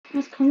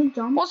That's kind of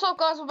dumb. What's up,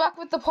 guys? We're back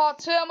with the part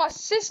 2. My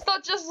sister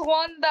just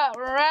won that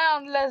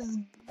round. Let's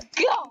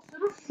go.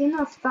 Little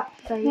thinner fat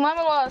face.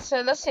 Remember what I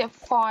said? Let's see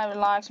 5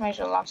 likes. Make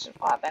sure to like,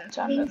 subscribe, and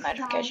turn the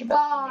notification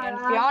bell. And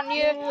if you aren't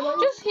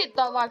new, just hit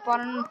that like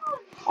button.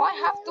 I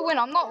have to win.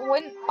 I'm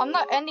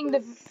not ending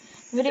the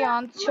video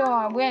until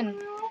I win.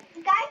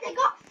 Guys, I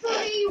got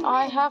 3.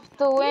 I have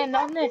to win.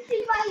 I want to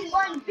see my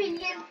 1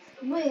 billion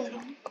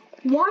win.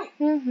 What?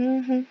 Are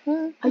you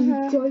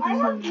joking? I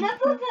have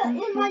never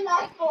been in my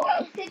life for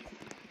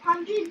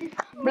 600.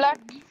 Black.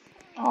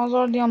 I was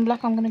already on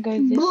black. I'm gonna go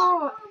with this.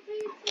 Bro.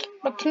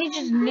 But can you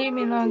just leave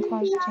me alone,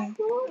 guys?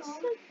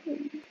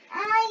 I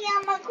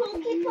am a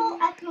cookie for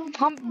a cookie.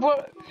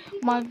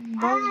 My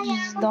brother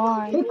just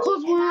died.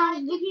 Because when I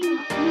was looking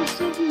at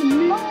myself in the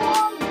mirror,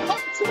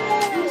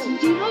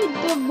 do you know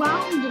the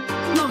round?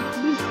 No,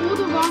 before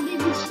the round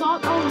even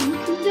started, I was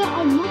looking there.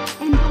 I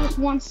looked and there was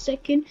 1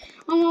 second,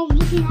 and I was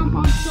looking at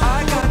myself. I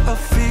got a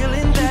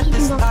feeling that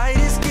this night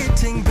is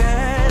getting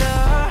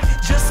better.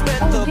 Just met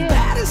the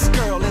baddest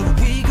girl, and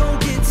we gon'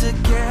 get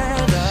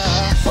together.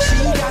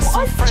 She got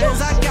some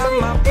friends, I got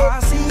my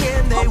posse,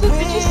 and they win.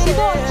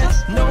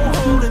 No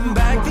holding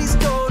back these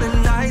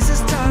golden nights,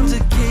 it's time to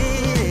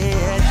get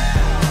it.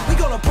 We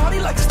gonna party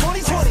like it's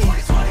 2020.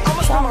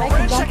 I'ma spend my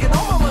rent, checking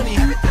all my money.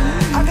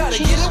 I gotta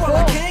get it while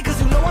I can, cause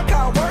you know I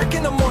got work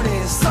in the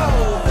morning. So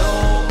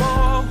no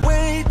more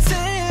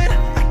waiting,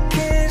 I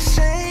can't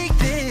shake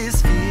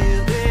this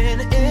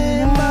feeling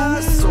in my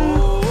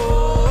soul.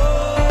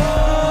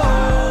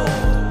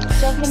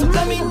 So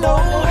let me know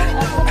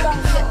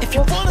if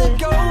you wanna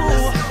go,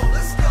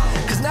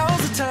 cause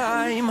now's the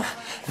time.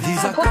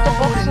 These are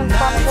golden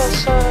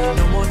nights,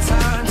 no more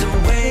time to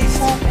waste.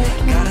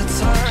 Gotta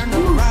turn the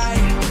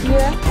right,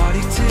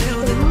 party till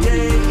the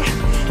day.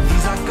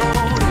 These are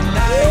golden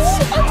nights,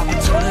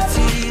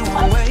 opportunity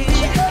will wait.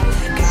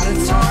 Gotta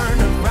turn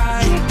the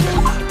right,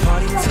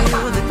 party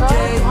till the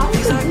day.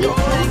 These are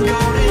golden,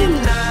 golden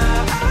nights.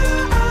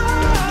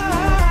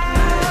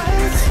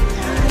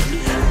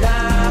 These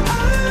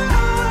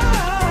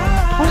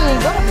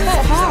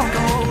are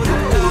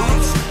golden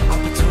nights,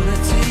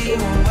 opportunity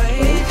will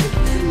wait.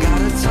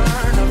 Gotta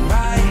turn the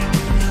right,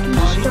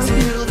 party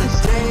till the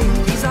day.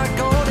 These are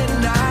golden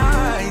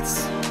nights.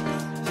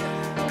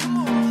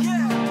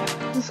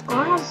 This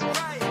guy has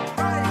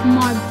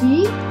my B,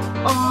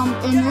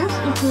 NS,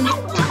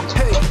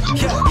 Hey,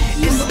 yeah,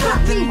 it's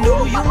nothing new,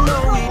 you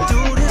know we do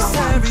this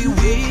every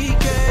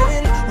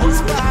weekend. Once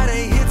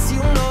Friday hits, you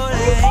know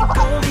there ain't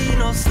gon' be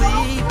no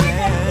sleeping.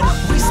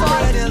 We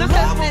spreading love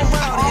around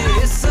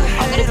here, it's a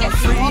hate or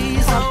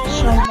free zone.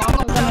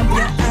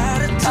 Your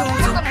attitude's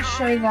I'm gonna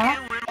show you that.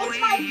 It's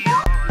my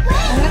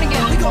I'm gonna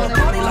get we gonna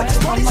party like it's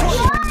 2020.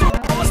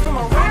 I'ma spend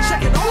my rent,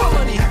 checking all my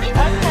money. I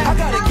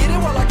gotta get it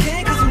while I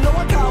can, cause you know I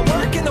got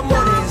work in the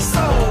morning.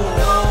 So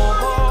no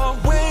more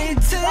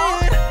waiting, I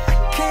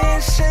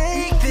can't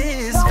shake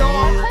this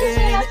feeling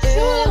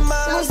in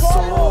my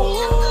soul.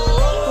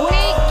 We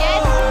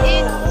get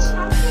it.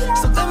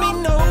 So let me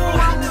know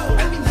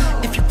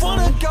if you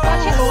wanna go,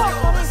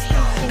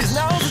 cause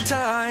now's the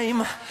time.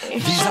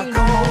 These are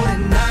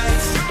golden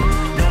nights,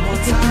 no more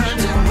time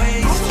to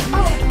waste.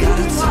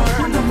 Gotta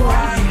turn the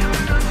right,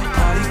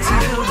 party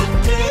till the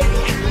day.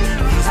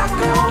 These are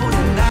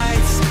golden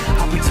nights,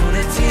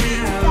 opportunity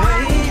to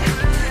wait.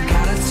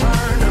 Gotta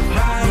turn the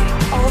right,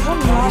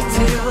 party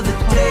till the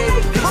day.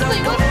 These are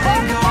golden,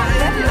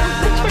 golden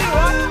nights.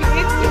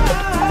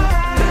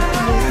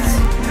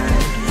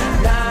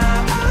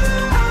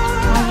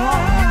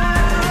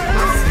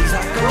 These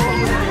are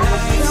golden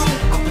nights,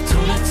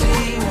 opportunity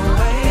will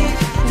wait.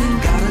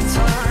 Gotta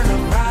turn the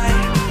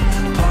right,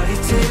 party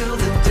till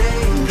the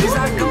day. These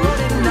are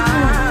golden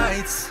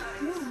nights.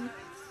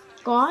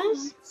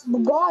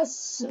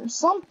 guys.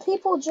 Some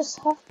people just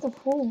have to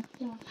fall.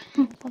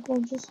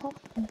 People just have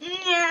to.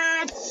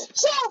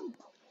 Jump!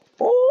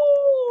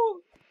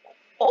 Oh,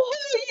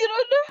 you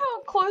don't know how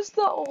close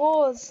that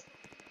was.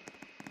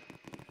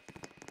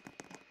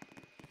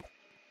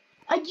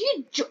 Are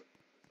you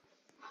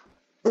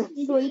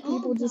 3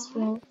 people just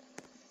fell.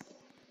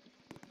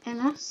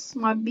 NS,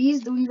 my B is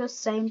doing the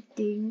same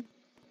thing.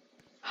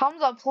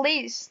 Hamza,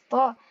 please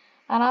stop.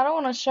 And I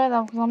don't want to show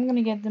that because I'm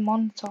gonna get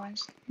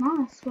demonetized.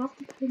 Nice, we have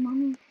to pay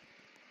money.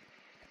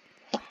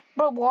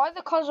 Bro, why are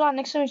the cars right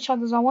next to each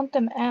other? I want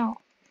them out.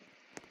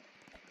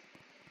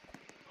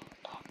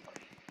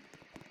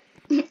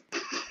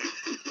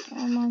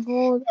 Oh my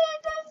god.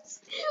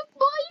 That's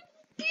my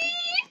B.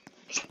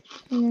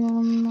 Yeah,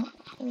 I'm not.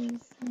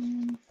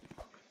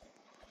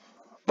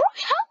 Bro,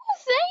 how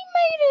have they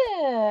made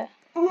it?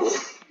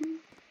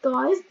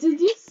 Guys, did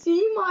you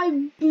see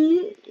my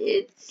B?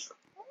 It's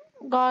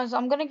Guys,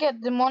 I'm gonna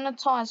get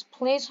demonetized.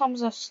 Please,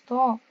 Hamza,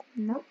 stop.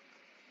 nope.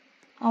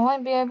 I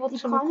won't be able You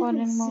to can't record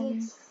even see anymore.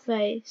 its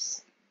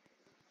face.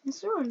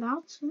 Is there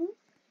allowed to?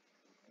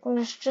 But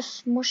it's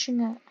just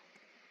smushing it.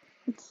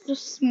 It's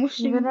just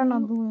smushing. You better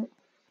not do it.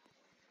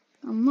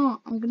 I'm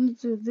not. I'm gonna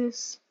do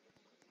this.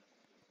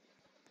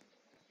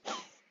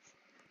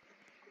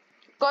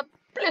 God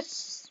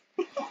bless.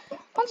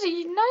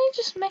 Honestly, now you're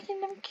just making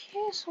them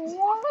kiss.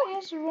 What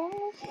is wrong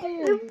with The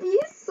you? bee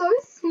is so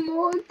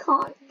small, I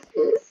can't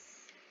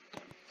kiss.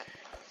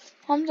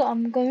 Hamza,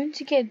 I'm going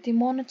to get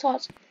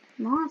demonetized.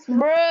 No, it's Bro,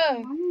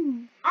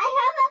 funny. I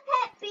have a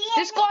pet bee.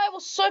 this guy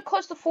was so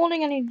close to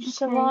falling and he just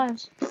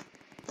survives.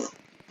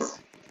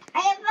 I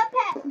have a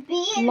pet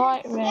bee and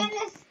Light it's red.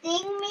 gonna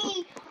sting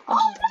me. I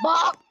just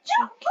barked.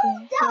 Okay.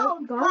 No,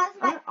 Guys,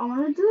 I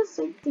want to do the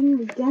same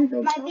thing again.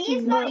 But my bee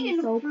is not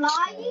even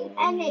flying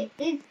and it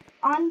is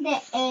on the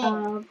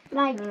air.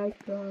 Like,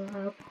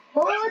 oh,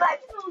 that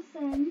makes no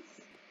sense.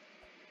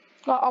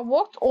 Like, I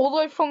walked all the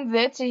way from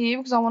there to here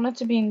because I wanted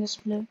to be in this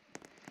blue.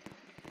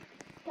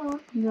 I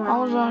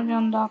was already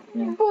on dark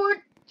blue.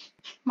 But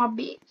my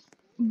bee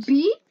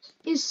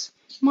is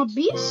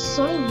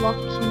so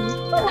lucky.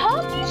 But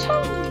how do you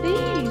tell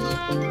these?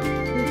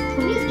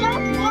 He's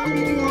just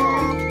walking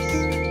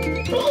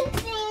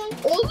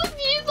All the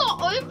bees are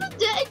over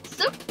there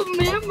except for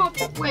me and my.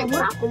 Wait,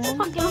 what happens if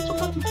I get on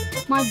top of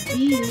my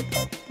bee?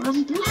 What does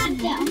it do?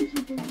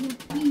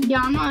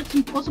 Yeah, I know it's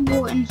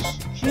impossible and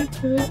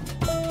stupid.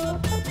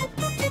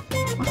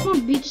 What's my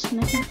bee just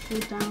making it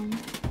fall down?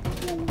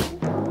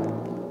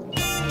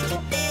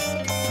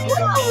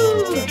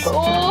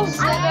 Oh,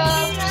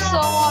 so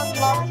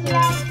unlucky.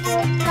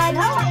 I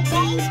know I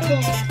made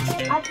it.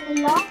 I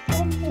lost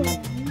it.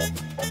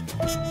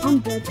 I'm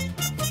dead.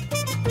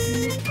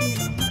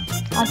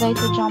 I hate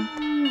to jump.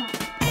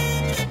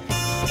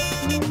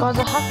 Guys, I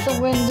have to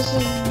win. This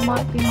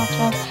might be my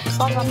chance.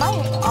 Guys, I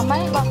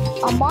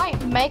might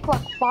make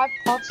like 5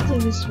 parts to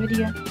this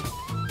video.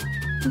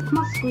 Look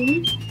my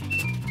screen.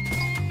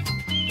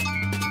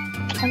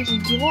 Hamza,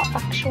 you are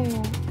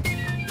actual.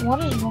 What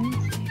is wrong with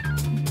you?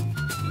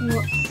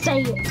 What? Say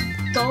it.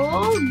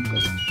 Dog.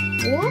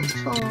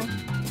 Water.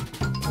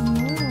 No,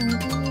 I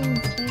don't even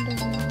say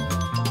that.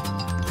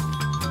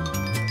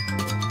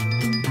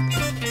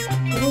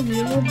 Oh,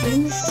 you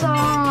bring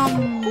some.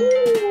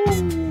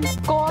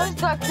 Guys,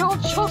 that girl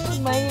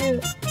just made it.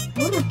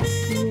 What a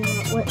deal.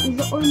 Wait, is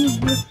it only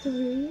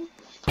victory?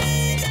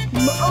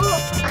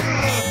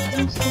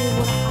 Let's see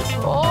what happens.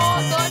 Oh,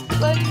 don't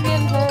let me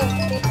in her.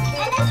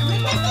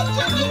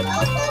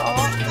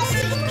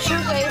 She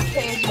was AFK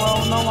as well,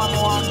 no one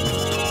won.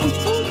 I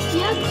think,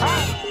 yeah,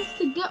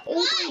 to get all the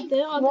way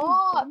there.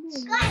 What?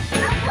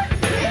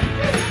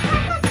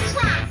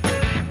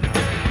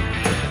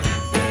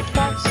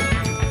 That's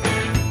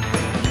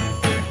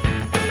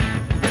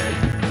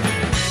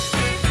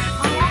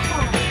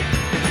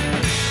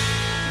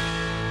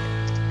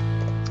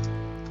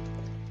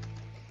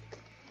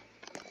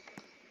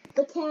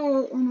Okay,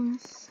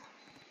 Ines.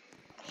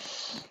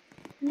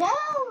 No.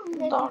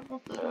 dark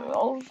blue,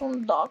 also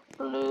dark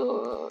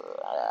blue.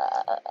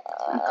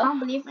 I can't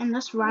believe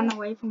Ines ran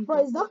away from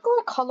Bro, is that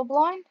guy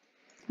colorblind?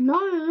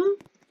 No.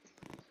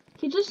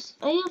 He just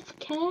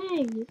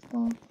AFK.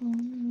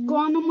 Go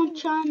on my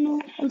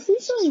channel. I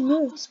think so.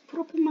 Yes. Put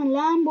up in my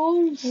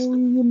Lambos.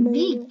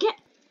 B, get.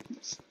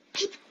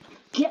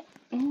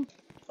 Oh.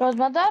 Guys,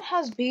 my dad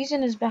has bees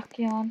in his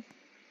backyard.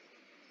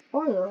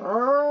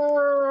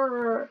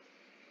 Oh.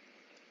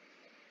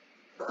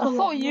 I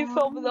thought you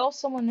fell, but that was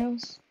someone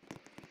else.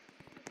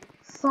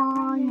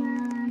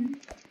 Cyan.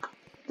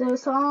 The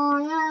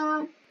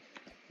cyan.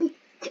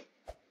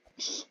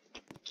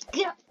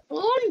 Get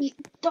on, you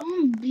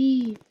dumb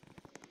bee.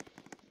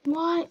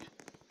 Why?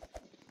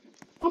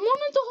 I'm on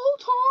it the whole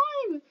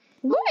time.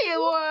 Wait,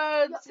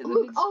 what?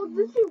 Look, I was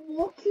literally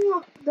walking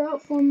like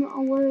that from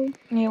away.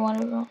 Yeah,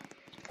 whatever.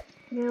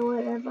 Yeah,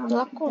 whatever.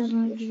 That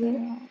wasn't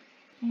true.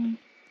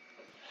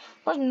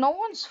 But no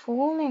one's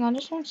falling. I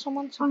just want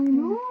someone to fall. I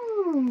know.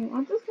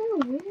 I just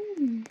want to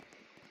win.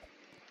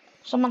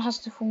 Someone has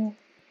to fall.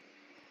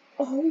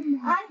 Oh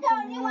my I'm the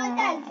only one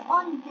that's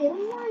on this. Oh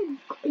my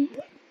god. Are you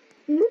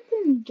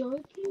flipping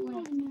joking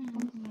right now?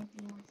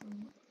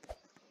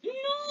 No!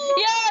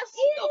 Yes!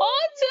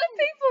 Oh, 2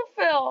 people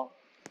fell.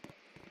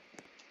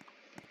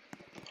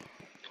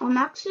 I'm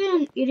actually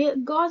an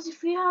idiot, guys,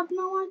 if you have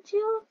no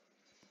idea.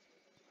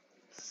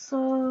 So,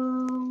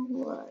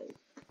 like,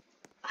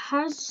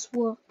 has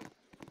what?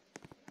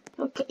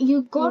 Okay,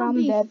 you gotta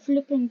be dead.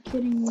 flipping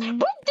kidding me.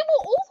 But they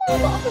were all on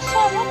the other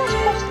side. How am I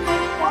supposed to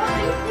make it?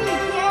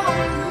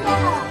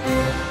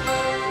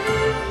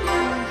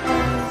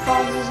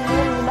 Guys, there's a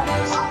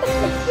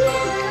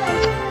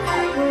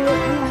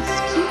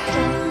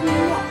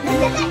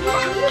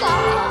little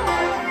relax.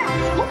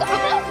 Look, I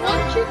don't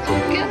want you to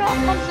get up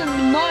on the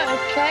no,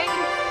 okay?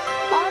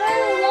 I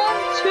don't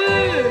want to.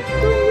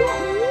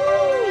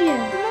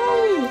 No.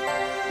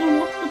 Then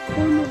what's the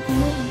point of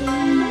not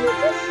doing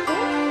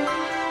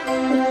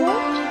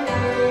what?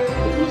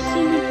 You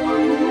see me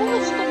going,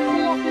 what's the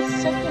point of the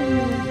second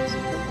one?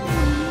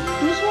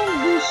 This one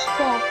do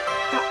stuff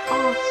that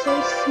are so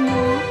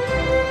small.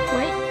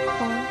 Wait,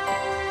 hold.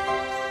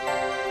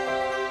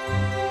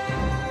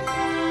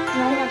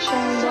 No, I'm not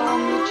showing that on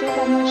YouTube.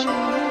 I'm not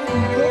showing it.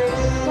 Get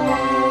some.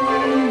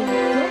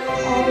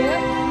 Oh, yeah?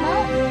 No?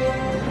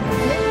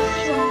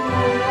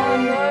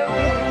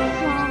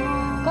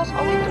 Guys,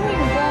 are we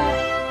doing that?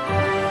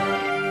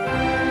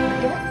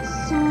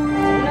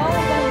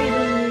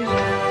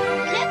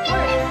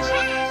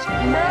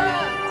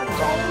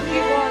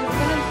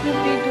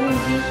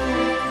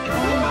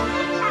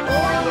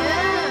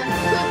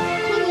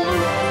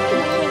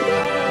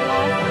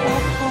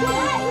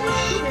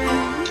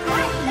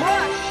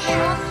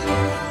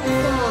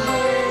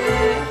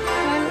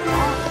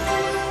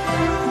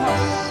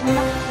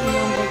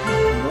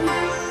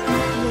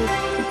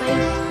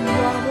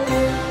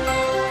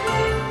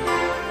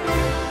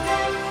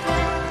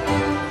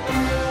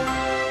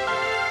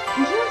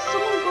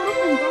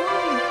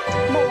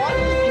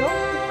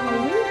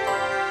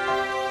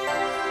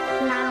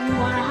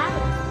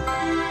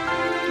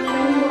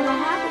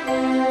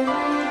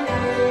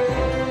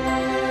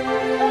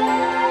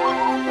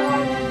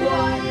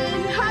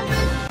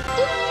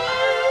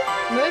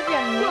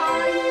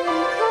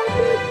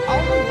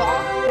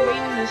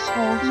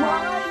 whole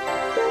time.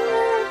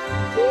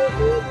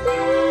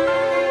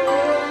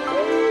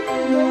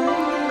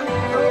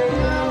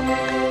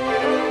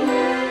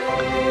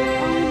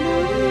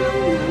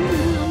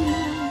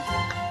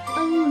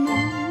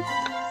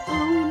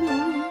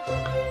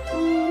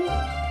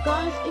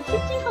 Guys, if you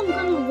think I'm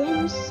gonna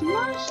win,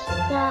 smash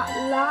that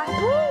like.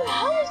 Ooh,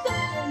 how is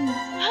that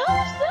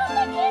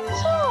the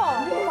guitar?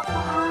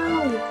 Wow.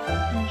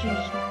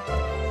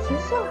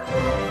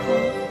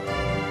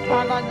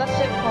 Alright guys, that's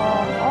it for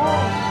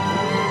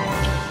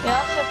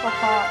yeah, that's it for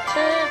part 2.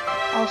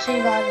 I'll see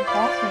you guys in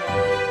part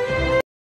 3.